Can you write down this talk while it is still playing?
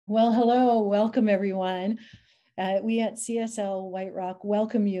Well, hello, welcome everyone. We at CSL White Rock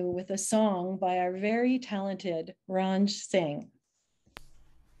welcome you with a song by our very talented Ranj Singh.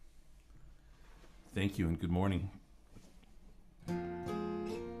 Thank you and good morning.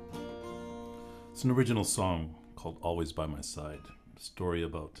 It's an original song called Always by My Side, a story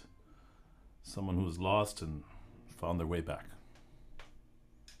about someone who was lost and found their way back.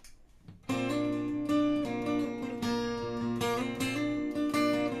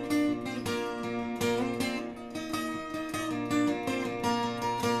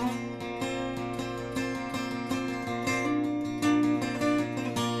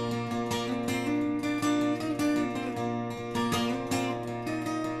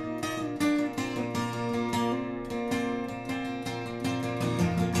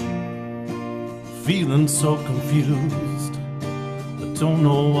 Feeling so confused, but don't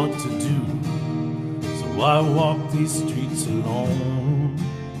know what to do, so I walk these streets alone.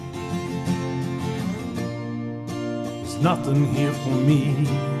 There's nothing here for me,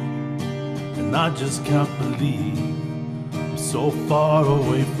 and I just can't believe I'm so far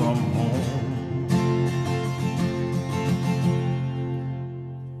away from home.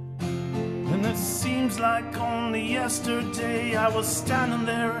 And it seems like only yesterday I was standing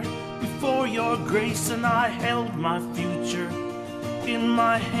there before your grace, and I held my future in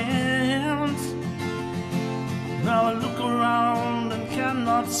my hands. Now I look around and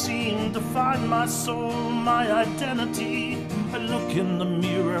cannot seem to find my soul, my identity. I look in the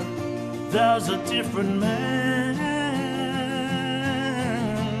mirror, there's a different man.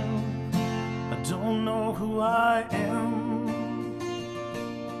 I don't know who I am.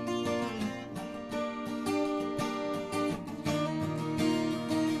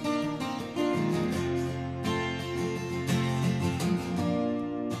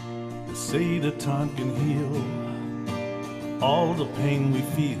 Say that time can heal all the pain we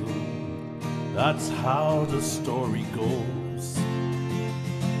feel. That's how the story goes.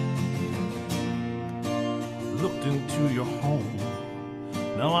 Looked into your home,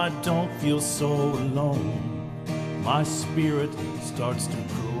 now I don't feel so alone. My spirit starts to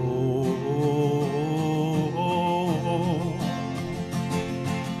grow,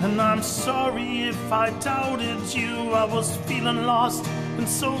 and I'm sorry if I doubted you. I was feeling lost and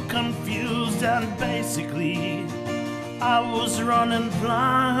so confused, and basically I was running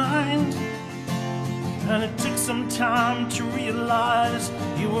blind. And it took some time to realize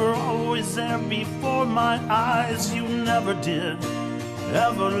you were always there before my eyes. You never did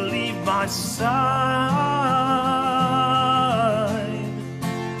ever leave my side.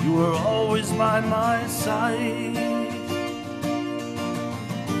 You were always by my side.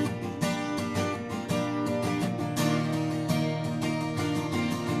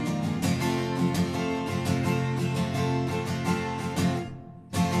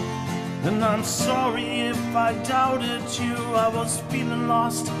 And I'm sorry if I doubted you. I was feeling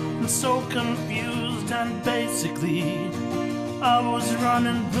lost and so confused, and basically I was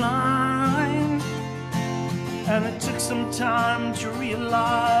running blind. And it took some time to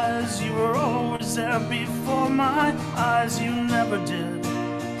realize you were always there before my eyes. You never did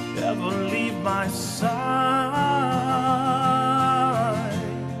ever leave my side.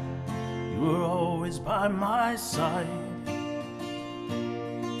 You were always by my side.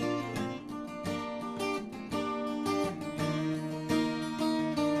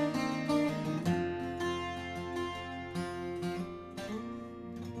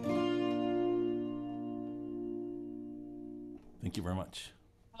 Thank you very much.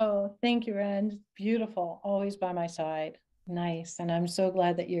 Oh, thank you, Rand. Beautiful. Always by my side. Nice. And I'm so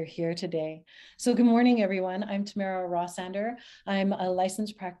glad that you're here today. So good morning, everyone. I'm Tamara Rossander. I'm a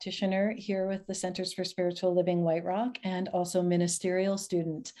licensed practitioner here with the Centers for Spiritual Living White Rock, and also ministerial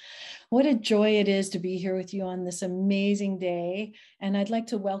student. What a joy it is to be here with you on this amazing day. And I'd like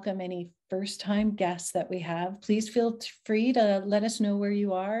to welcome any first-time guests that we have. Please feel free to let us know where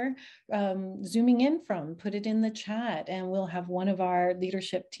you are zooming in from. Put it in the chat, and we'll have one of our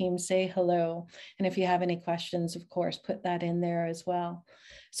leadership team say hello. And if you have any questions, of course, put that in there as well.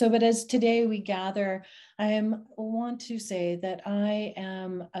 So, but as today we gather, I want to say that I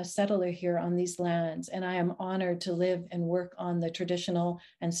am a settler here on these lands, and I am honored to live and work on the traditional,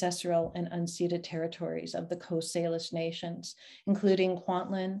 ancestral, and unceded territories of the Coast Salish nations, including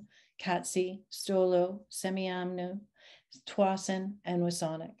Kwantlen, Katsi, Stolo, Semiahmoo, Tsawwassen, and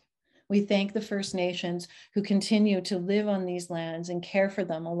Wasonic. We thank the First Nations who continue to live on these lands and care for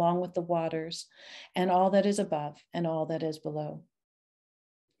them along with the waters and all that is above and all that is below.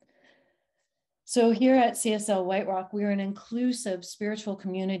 So here at CSL White Rock, we're an inclusive spiritual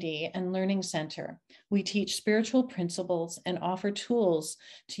community and learning center. We teach spiritual principles and offer tools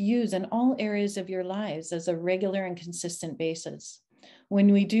to use in all areas of your lives as a regular and consistent basis.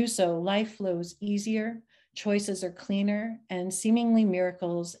 When we do so, life flows easier, choices are cleaner, and seemingly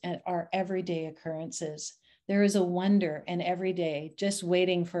miracles are everyday occurrences. There is a wonder in every day just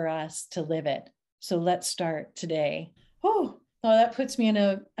waiting for us to live it. So let's start today. Oh, that puts me in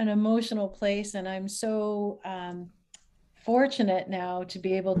an emotional place, and I'm so fortunate now to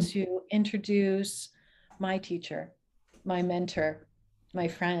be able to introduce my teacher, my mentor, my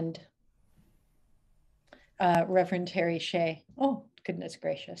friend, Reverend Terry Shea. Oh, goodness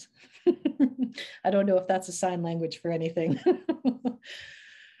gracious. I don't know if that's a sign language for anything.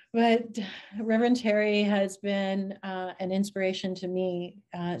 But Reverend Terry has been an inspiration to me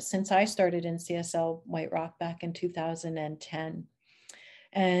since I started in CSL White Rock back in 2010.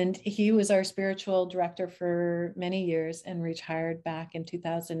 And he was our spiritual director for many years and retired back in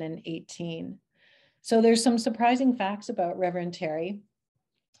 2018. So there's some surprising facts about Reverend Terry.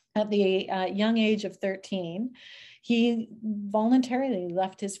 At the young age of 13, he voluntarily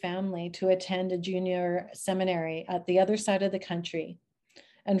left his family to attend a junior seminary at the other side of the country.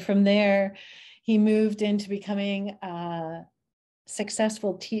 And from there, he moved into becoming a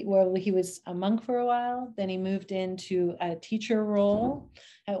successful well, he was a monk for a while. Then he moved into a teacher role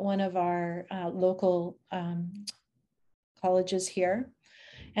at one of our local colleges here.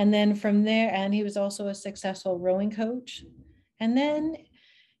 And then from there, and he was also a successful rowing coach. And then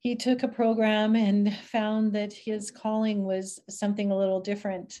he took a program and found that his calling was something a little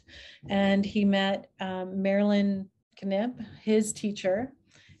different. And he met Marilyn Knipp, his teacher,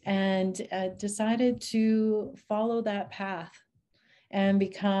 and decided to follow that path and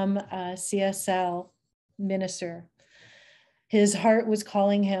become a CSL minister. His heart was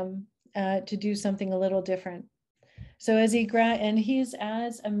calling him to do something a little different. So as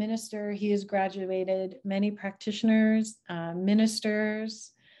as a minister, he has graduated many practitioners,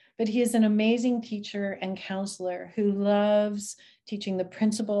 ministers, but he is an amazing teacher and counselor who loves teaching the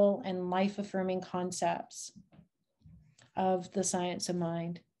principle and life-affirming concepts of the science of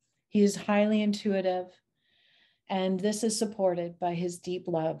mind. He is highly intuitive, and this is supported by his deep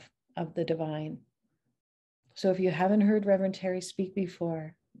love of the divine. So if you haven't heard Reverend Terry speak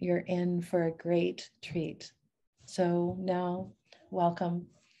before, you're in for a great treat. So now, welcome,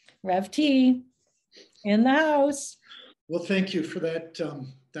 Rev T in the house. Well, thank you for that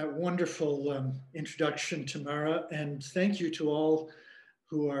wonderful introduction, Tamara, and thank you to all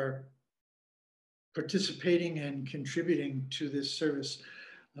who are participating and contributing to this service.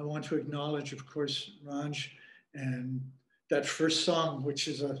 I want to acknowledge, of course, Ranj and that first song, which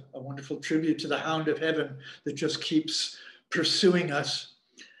is a wonderful tribute to the Hound of Heaven that just keeps pursuing us.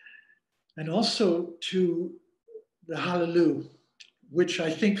 And also to the Hallelujah, which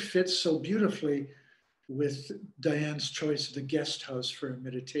I think fits so beautifully with Diane's choice of the guest house for a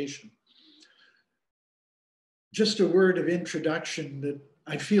meditation. Just a word of introduction that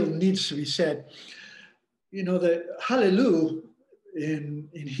I feel needs to be said. You know, the Hallelujah in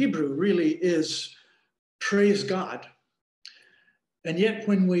Hebrew really is praise God. And yet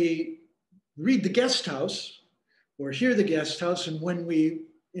when we read the guest house or hear the guest house, and when we,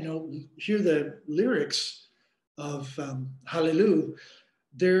 hear the lyrics of Hallelujah,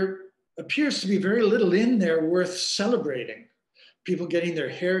 there appears to be very little in there worth celebrating. People getting their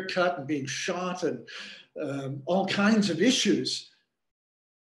hair cut and being shot and all kinds of issues.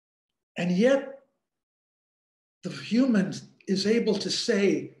 And yet the human is able to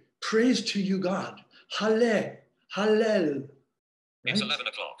say, praise to you, God. Hallel, Hallel. Right? It's 11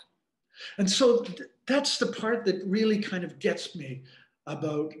 o'clock. And so that's the part that really kind of gets me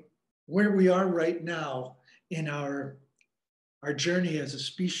about where we are right now in our journey as a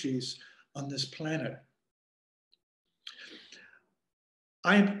species on this planet.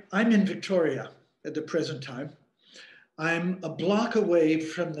 I'm in Victoria at the present time. I'm a block away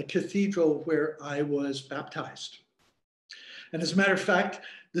from the cathedral where I was baptized. And as a matter of fact,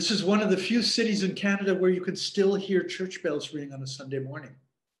 this is one of the few cities in Canada where you can still hear church bells ring on a Sunday morning.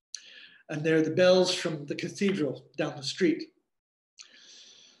 And they're the bells from the cathedral down the street.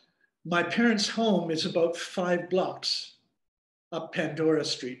 My parents' home is about 5 blocks up Pandora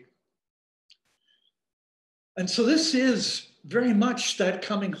Street. And so this is very much that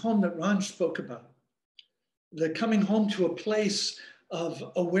coming home that Ron spoke about. The coming home to a place of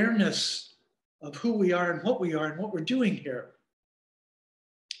awareness of who we are and what we're doing here.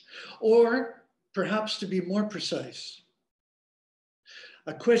 Or perhaps to be more precise,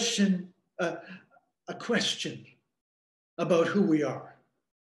 a question about who we are.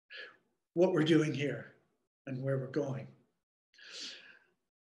 what we're doing here and where we're going.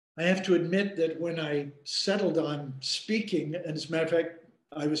 I have to admit that when I settled on speaking, and as a matter of fact,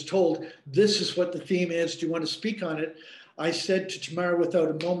 I was told this is what the theme is, do you want to speak on it? I said to Tamara without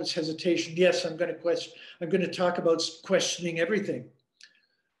a moment's hesitation, yes, I'm going to talk about questioning everything.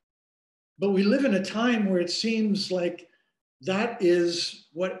 But we live in a time where it seems like that is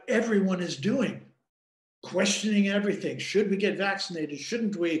what everyone is doing. Questioning everything. Should we get vaccinated?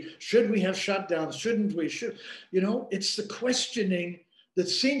 Shouldn't we? Should we have shutdowns? Shouldn't we? It's the questioning that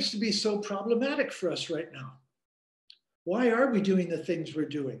seems to be so problematic for us right now. Why are we doing the things we're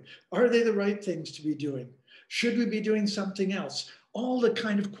doing? Are they the right things to be doing? Should we be doing something else? All the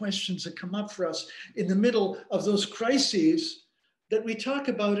kind of questions that come up for us in the middle of those crises that we talk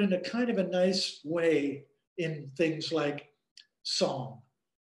about in a kind of a nice way in things like song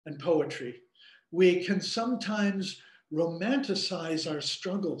and poetry. We can sometimes romanticize our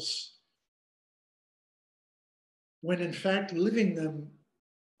struggles when in fact living them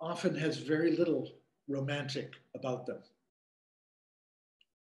often has very little romantic about them.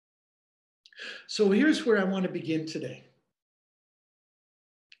 So here's where I want to begin today.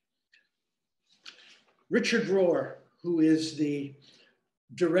 Richard Rohr, who is the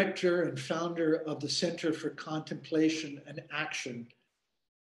director and founder of the Center for Contemplation and Action,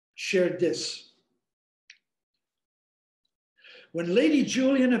 shared this. When Lady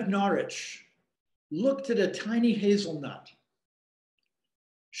Julian of Norwich looked at a tiny hazelnut,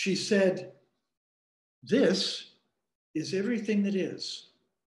 she said, "This is everything that is."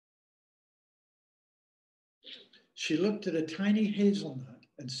 She looked at a tiny hazelnut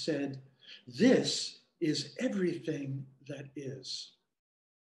and said, "This is everything that is."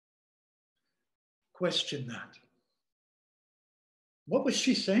 Question that. What was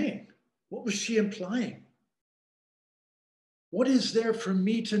she saying? What was she implying? What is there for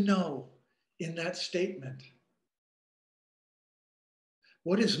me to know in that statement?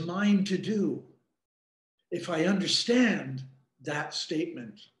 What is mine to do if I understand that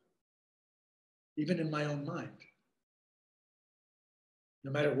statement, even in my own mind?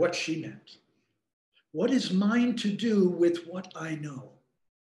 No matter what she meant. What is mine to do with what I know?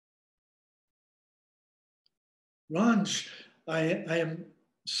 Ranj, I am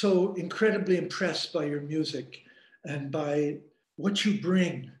so incredibly impressed by your music and by what you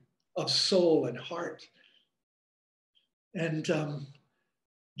bring of soul and heart. And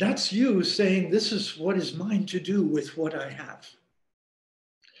that's you saying, this is what is mine to do with what I have.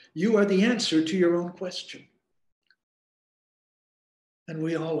 You are the answer to your own question. And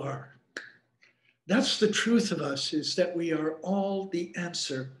we all are. That's the truth of us, is that we are all the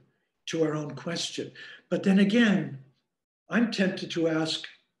answer to our own question. But then again, I'm tempted to ask,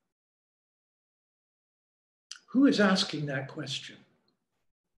 who is asking that question?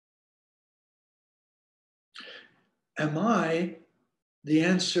 Am I the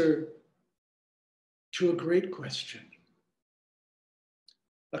answer to a great question?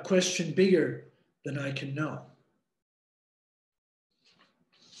 A question bigger than I can know.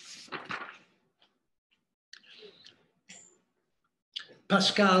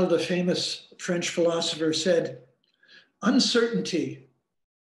 Pascal, the famous French philosopher, said, "Uncertainty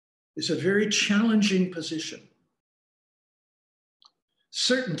is a very challenging position.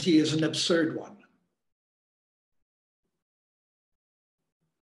 Certainty is an absurd one."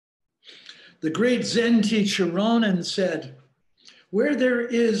 The great Zen teacher Ronin said, "Where there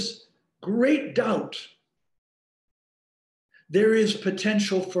is great doubt, there is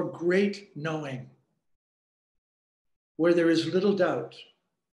potential for great knowing. Where there is little doubt,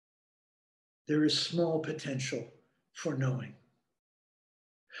 there is small potential for knowing.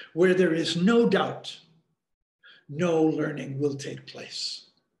 Where there is no doubt, no learning will take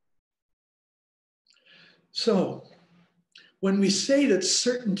place." So, when we say that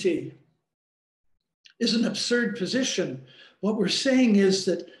certainty is an absurd position, what we're saying is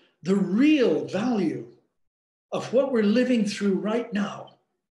that the real value of what we're living through right now,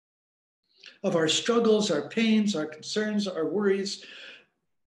 of our struggles, our pains, our concerns, our worries,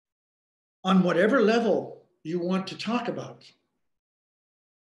 on whatever level you want to talk about,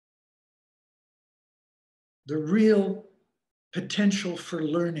 the real potential for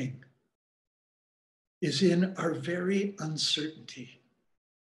learning is in our very uncertainty.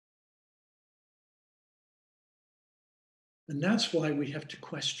 And that's why we have to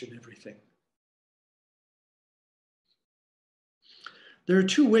question everything. There are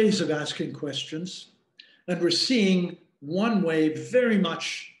two ways of asking questions, and we're seeing one way very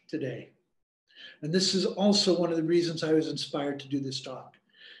much today. And this is also one of the reasons I was inspired to do this talk,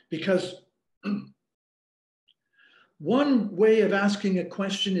 because One way of asking a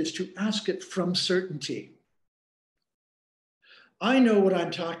question is to ask it from certainty. I know what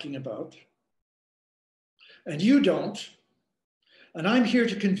I'm talking about, and you don't. And I'm here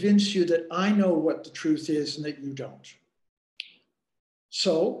to convince you that I know what the truth is and that you don't.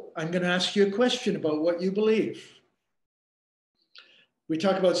 So I'm going to ask you a question about what you believe. We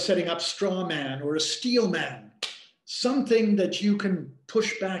talk about setting up straw man or a steel man, something that you can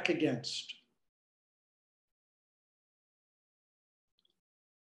push back against.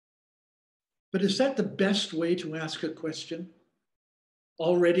 But is that the best way to ask a question?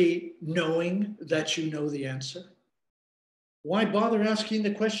 Already knowing that you know the answer? Why bother asking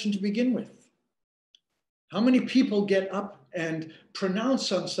the question to begin with? How many people get up and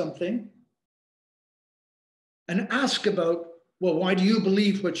pronounce on something and ask about, well, why do you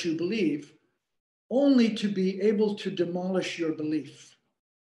believe what you believe, only to be able to demolish your belief?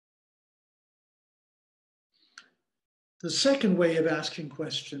 The second way of asking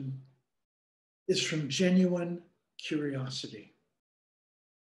question is from genuine curiosity.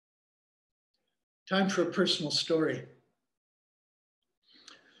 Time for a personal story.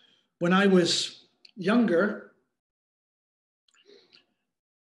 When I was younger,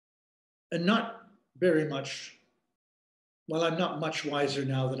 and not very much, well, I'm not much wiser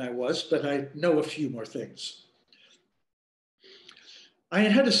now than I was, but I know a few more things. I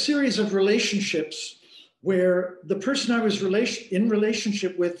had had a series of relationships where the person I was in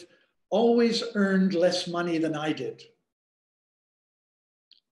relationship with always earned less money than I did.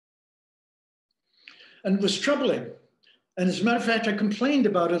 And it was troubling. And as a matter of fact, I complained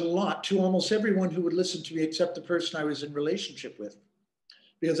about it a lot to almost everyone who would listen to me except the person I was in relationship with,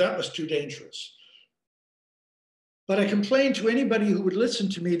 because that was too dangerous. But I complained to anybody who would listen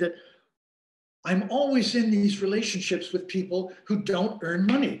to me that I'm always in these relationships with people who don't earn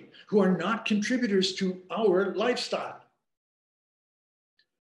money, who are not contributors to our lifestyle.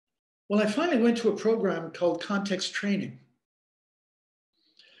 Well, I finally went to a program called Context Training.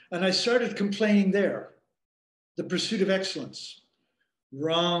 And I started complaining there. The pursuit of excellence.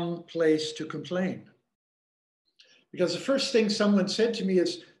 Wrong place to complain. Because the first thing someone said to me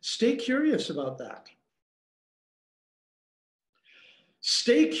is, stay curious about that.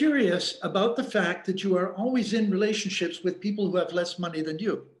 Stay curious about the fact that you are always in relationships with people who have less money than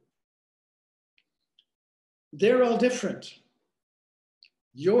you. They're all different.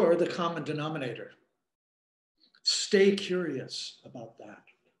 You're the common denominator. Stay curious about that.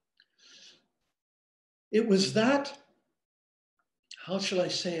 It was that, how shall I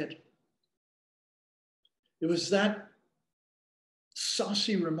say it? It was that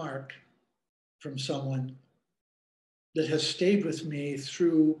saucy remark from someone that has stayed with me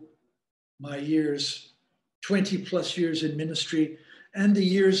through my years, 20 plus years in ministry, and the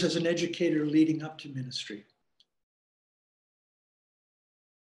years as an educator leading up to ministry.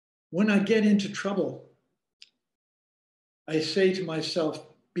 When I get into trouble, I say to myself,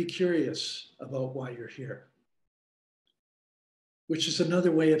 be curious about why you're here, which is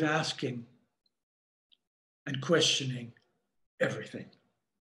another way of asking and questioning everything.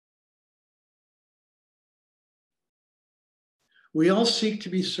 We all seek to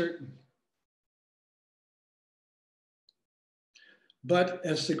be certain. But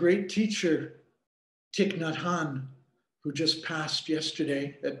as the great teacher, Thich Nhat Hanh, who just passed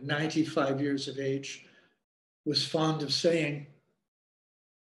yesterday at 95 years of age, was fond of saying,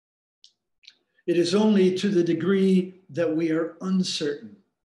 it is only to the degree that we are uncertain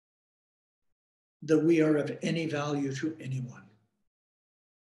that we are of any value to anyone.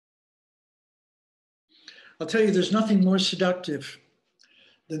 I'll tell you, there's nothing more seductive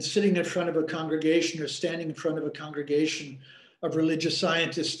than sitting in front of a congregation or standing in front of a congregation of religious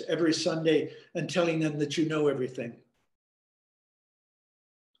scientists every Sunday and telling them that you know everything.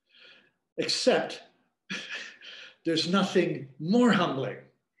 Except there's nothing more humbling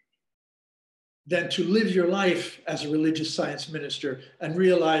than to live your life as a religious science minister and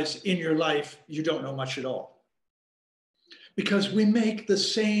realize in your life you don't know much at all. Because we make the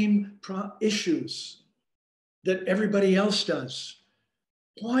same issues that everybody else does.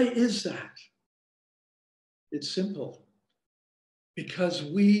 Why is that? It's simple. Because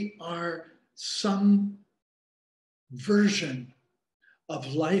we are some version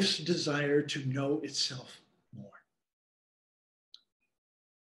of life's desire to know itself more.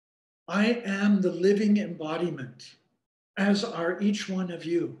 I am the living embodiment, as are each one of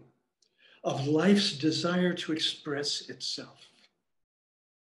you, of life's desire to express itself.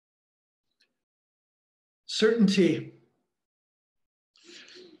 Certainty.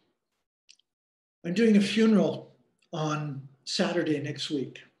 I'm doing a funeral on Saturday next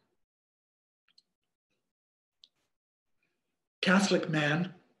week. Catholic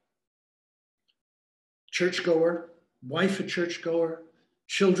man, churchgoer, wife a churchgoer,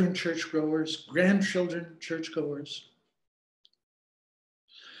 children churchgoers, grandchildren churchgoers.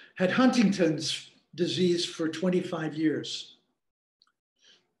 Had Huntington's disease for 25 years.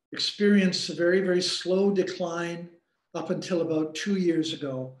 Experienced a very, very slow decline up until about 2 years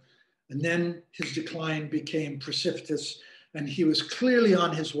ago. And then his decline became precipitous and he was clearly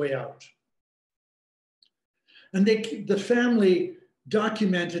on his way out. And the family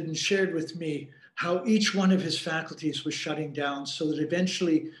documented and shared with me how each one of his faculties was shutting down so that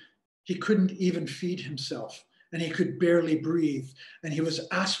eventually he couldn't even feed himself and he could barely breathe and he was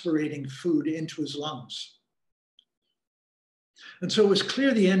aspirating food into his lungs. And so it was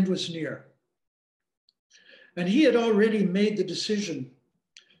clear the end was near. And he had already made the decision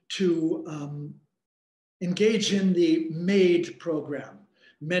to engage in the MAID program,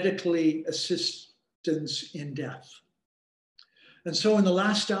 medically assistance in death. And so in the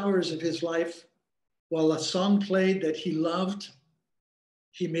last hours of his life, while a song played that he loved,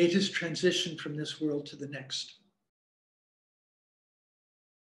 he made his transition from this world to the next.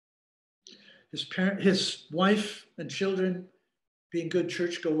 His wife and children, being good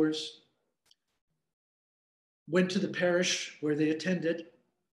churchgoers, went to the parish where they attended.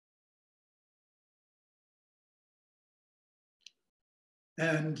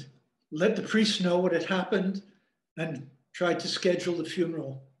 And let the priest know what had happened and tried to schedule the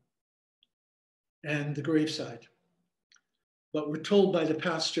funeral and the graveside. But we're told by the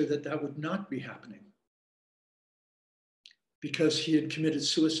pastor that that would not be happening because he had committed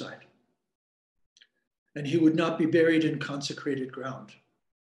suicide and he would not be buried in consecrated ground.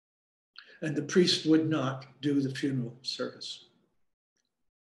 And the priest would not do the funeral service.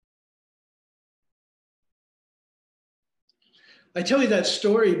 I tell you that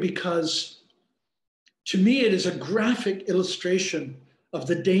story because to me it is a graphic illustration of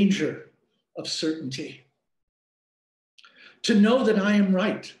the danger of certainty. To know that I am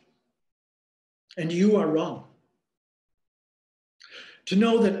right and you are wrong. To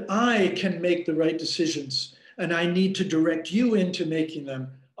know that I can make the right decisions and I need to direct you into making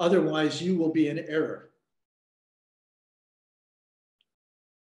them, otherwise you will be in error.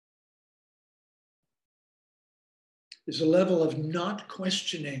 Is a level of not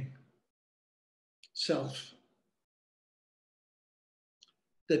questioning self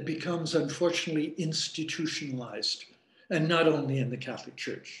that becomes unfortunately institutionalized, and not only in the Catholic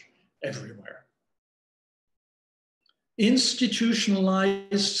Church, everywhere.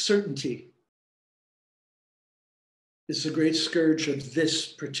 Institutionalized certainty is the great scourge of this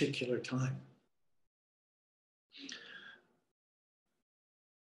particular time.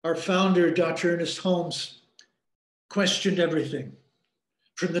 Our founder, Dr. Ernest Holmes, questioned everything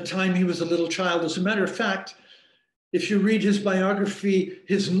from the time he was a little child. As a matter of fact, if you read his biography,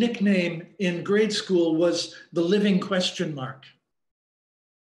 his nickname in grade school was the living question mark.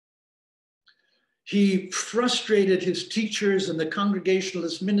 He frustrated his teachers and the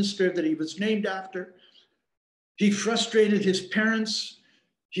Congregationalist minister that he was named after. He frustrated his parents.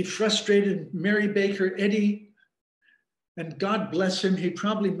 He frustrated Mary Baker Eddy. And God bless him, he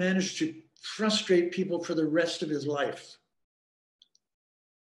probably managed to frustrate people for the rest of his life.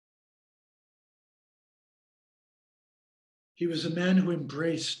 He was a man who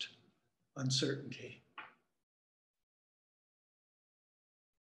embraced uncertainty.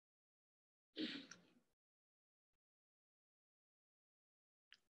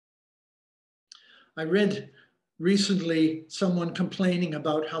 I read recently someone complaining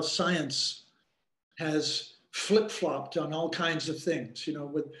about how science has flip-flopped on all kinds of things, you know,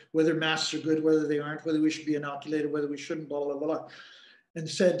 with whether masks are good, whether they aren't, whether we should be inoculated, whether we shouldn't, blah, blah, blah, and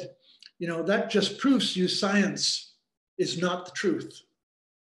said, you know, that just proves to you science is not the truth.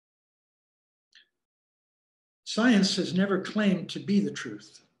 Science has never claimed to be the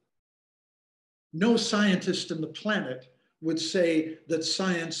truth. No scientist on the planet would say that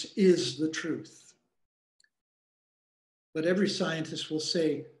science is the truth. But every scientist will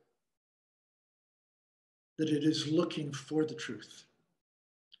say that it is looking for the truth.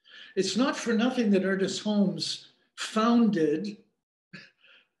 It's not for nothing that Ernest Holmes founded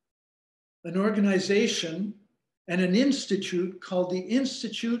an organization and an institute called the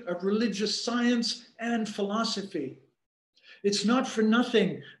Institute of Religious Science and Philosophy. It's not for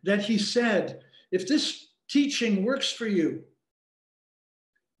nothing that he said, if this teaching works for you,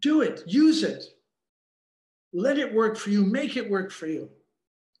 do it, use it. Let it work for you, make it work for you.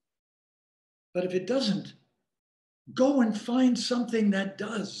 But if it doesn't, go and find something that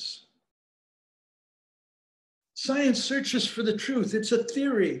does. Science searches for the truth. It's a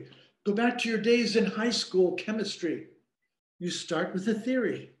theory. Go back to your days in high school chemistry. You start with a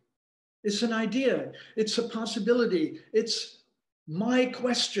theory. It's an idea. It's a possibility. It's my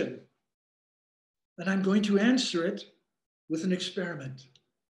question. And I'm going to answer it with an experiment.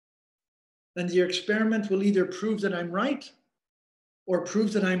 And the experiment will either prove that I'm right or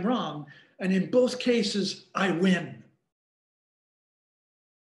prove that I'm wrong. And in both cases, I win.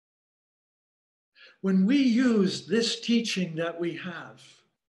 When we use this teaching that we have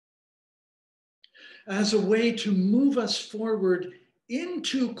as a way to move us forward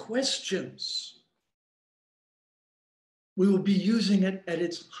into questions, we will be using it at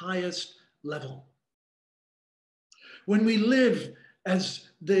its highest level. When we live, as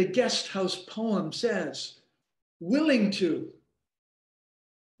the guest house poem says, willing to,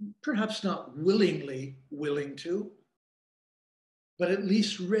 perhaps not willingly willing to, but at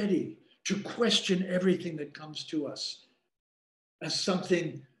least ready to question everything that comes to us as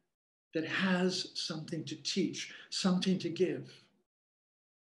something that has something to teach, something to give.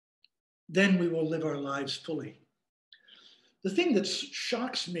 Then we will live our lives fully. The thing that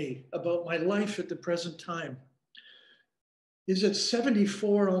shocks me about my life at the present time is at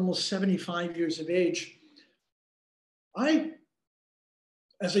 74, almost 75 years of age, I,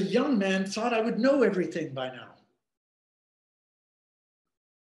 as a young man, thought I would know everything by now.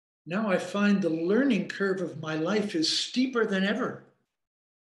 Now I find the learning curve of my life is steeper than ever,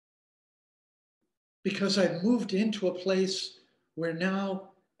 because I've moved into a place where now,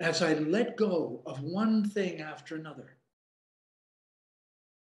 as I let go of one thing after another,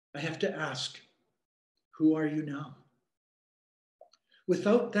 I have to ask, who are you now?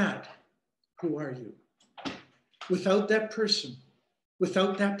 Without that, who are you? Without that person,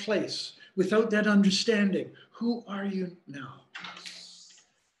 without that place, without that understanding, who are you now?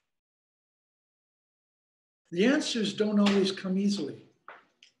 The answers don't always come easily.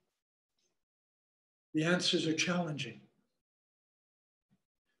 The answers are challenging.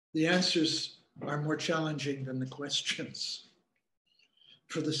 The answers are more challenging than the questions,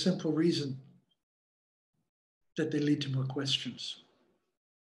 for the simple reason that they lead to more questions.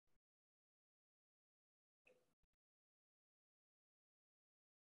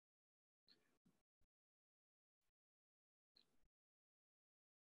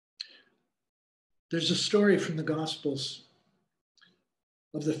 There's a story from the Gospels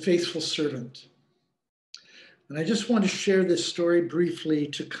of the faithful servant. And I just want to share this story briefly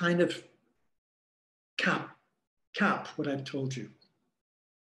to kind of cap what I've told you.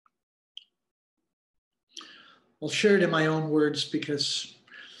 I'll share it in my own words because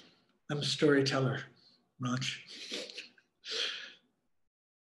I'm a storyteller, Raj.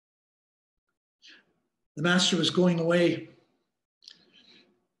 The master was going away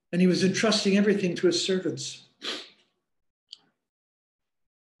and he was entrusting everything to his servants.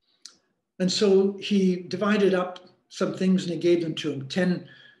 And so he divided up some things and he gave them to him.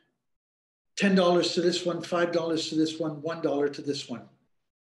 $10 to this one, $5 to this one, $1 to this one.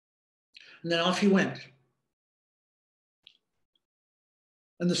 And then off he went.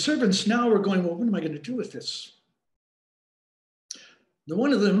 And the servants now were going, well, what am I going to do with this? The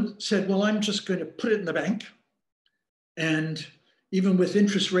one of them said, well, I'm just going to put it in the bank. And even with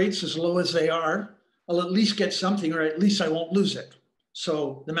interest rates as low as they are, I'll at least get something, or at least I won't lose it.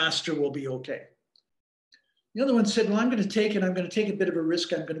 So the master will be okay. The other one said, well, I'm going to take it. I'm going to take a bit of a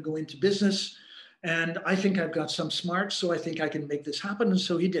risk. I'm going to go into business. And I think I've got some smarts, so I think I can make this happen. And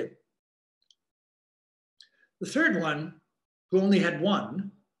so he did. The third one, who only had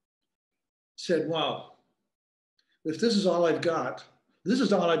one, said, wow, if this is all I've got, this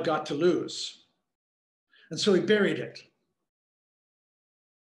is all I've got to lose. And so he buried it.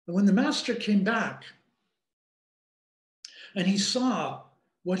 And when the master came back and he saw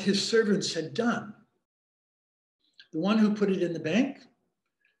what his servants had done, the one who put it in the bank,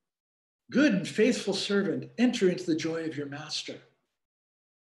 good and faithful servant, enter into the joy of your master.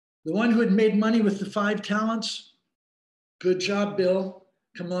 The one who had made money with the 5 talents, good job, Bill,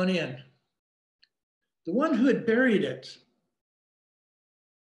 come on in. The one who had buried it,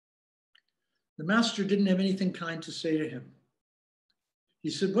 the master didn't have anything kind to say to him. He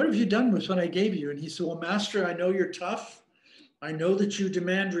said, what have you done with what I gave you? And he said, well, master, I know you're tough. I know that you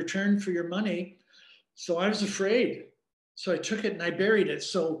demand return for your money. So I was afraid. So I took it and I buried it.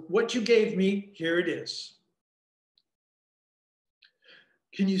 So what you gave me, here it is.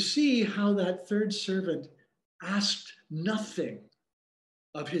 Can you see how that third servant asked nothing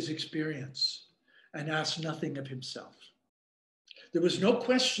of his experience and asked nothing of himself? There was no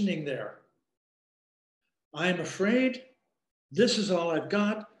questioning there. I am afraid. This is all I've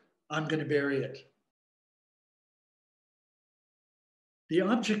got. I'm going to bury it. The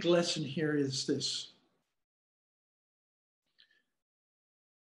object lesson here is this.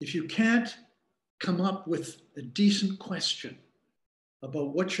 If you can't come up with a decent question about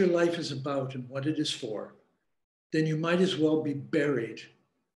what your life is about and what it is for, then you might as well be buried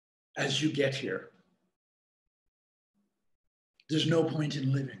as you get here. There's no point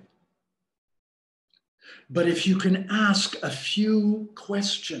in living. But if you can ask a few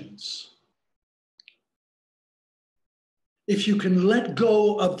questions, if you can let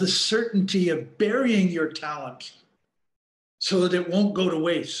go of the certainty of burying your talent so that it won't go to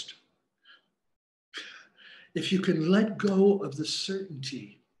waste, if you can let go of the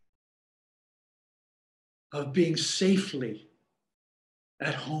certainty of being safely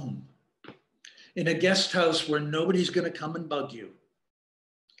at home in a guest house where nobody's going to come and bug you,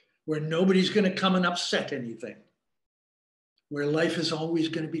 where nobody's going to come and upset anything, where life is always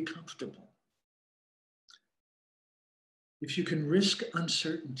going to be comfortable. If you can risk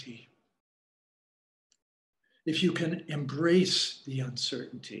uncertainty, if you can embrace the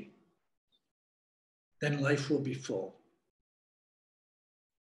uncertainty, then life will be full.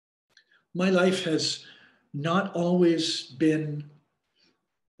 My life has not always been,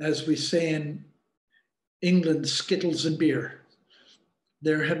 as we say in England, skittles and beer.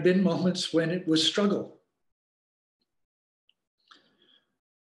 There have been moments when it was struggle.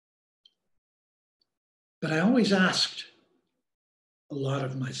 But I always asked a lot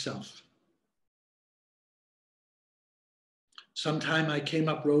of myself. Sometimes I came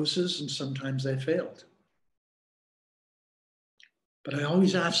up roses and sometimes I failed. But I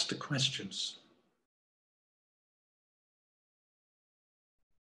always asked the questions.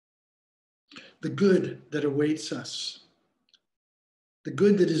 The good that awaits us, the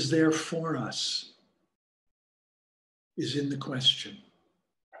good that is there for us, is in the question.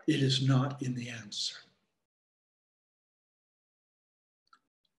 It is not in the answer.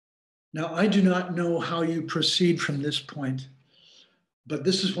 Now, I do not know how you proceed from this point, but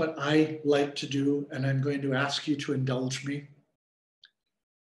this is what I like to do, and I'm going to ask you to indulge me.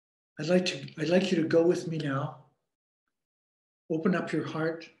 I'd like you to go with me now. Open up your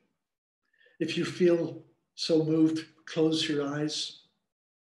heart. If you feel so moved, close your eyes.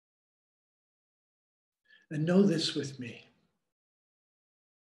 And know this with me.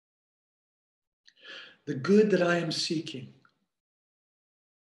 The good that I am seeking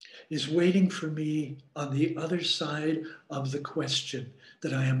is waiting for me on the other side of the question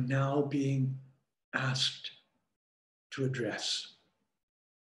that I am now being asked to address.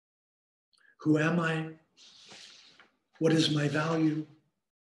 Who am I? What is my value?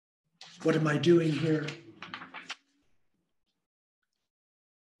 What am I doing here?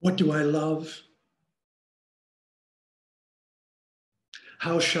 What do I love?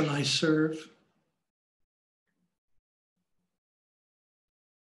 How shall I serve?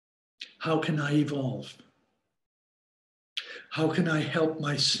 How can I evolve? How can I help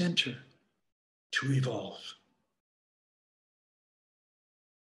my center to evolve?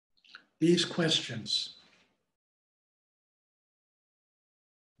 These questions,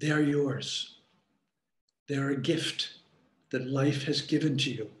 they are yours. They're a gift that life has given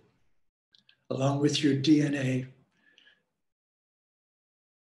to you, along with your DNA.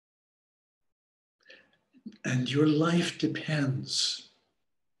 And your life depends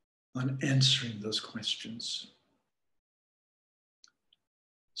on answering those questions.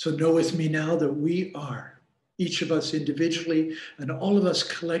 So know with me now that we are, each of us individually and all of us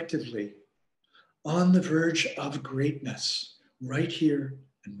collectively, on the verge of greatness right here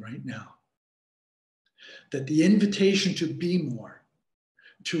and right now. That the invitation to be more,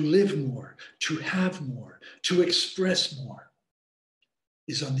 to live more, to have more, to express more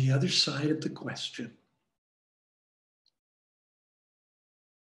is on the other side of the question.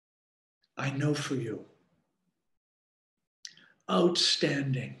 I know for you,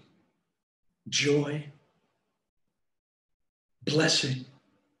 outstanding joy, blessing,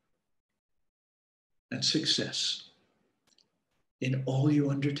 and success in all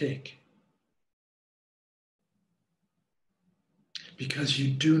you undertake. Because you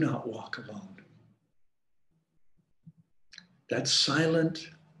do not walk alone. That silent,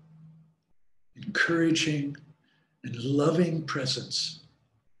 encouraging, and loving presence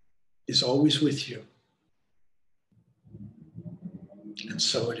is always with you. And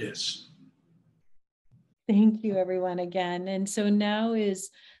so it is. Thank you, everyone, again. And so now is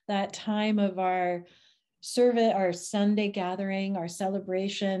that time of our service, our Sunday gathering, our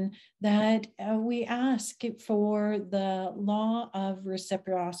celebration, that we ask for the law of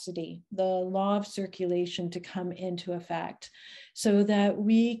reciprocity, the law of circulation to come into effect, so that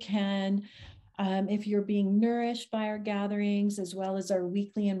we can, if you're being nourished by our gatherings, as well as our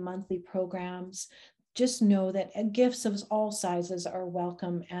weekly and monthly programs, just know that gifts of all sizes are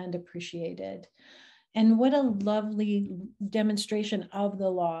welcome and appreciated. And what a lovely demonstration of the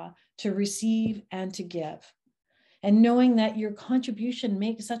law to receive and to give. And knowing that your contribution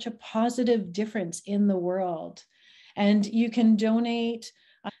makes such a positive difference in the world. And you can donate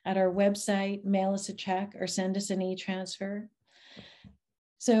at our website, mail us a check, or send us an e-transfer.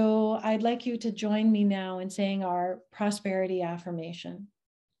 So I'd like you to join me now in saying our prosperity affirmation.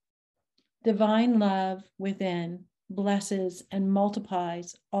 Divine love within blesses and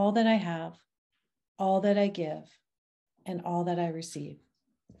multiplies all that I have, all that I give, and all that I receive.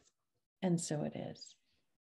 And so it is.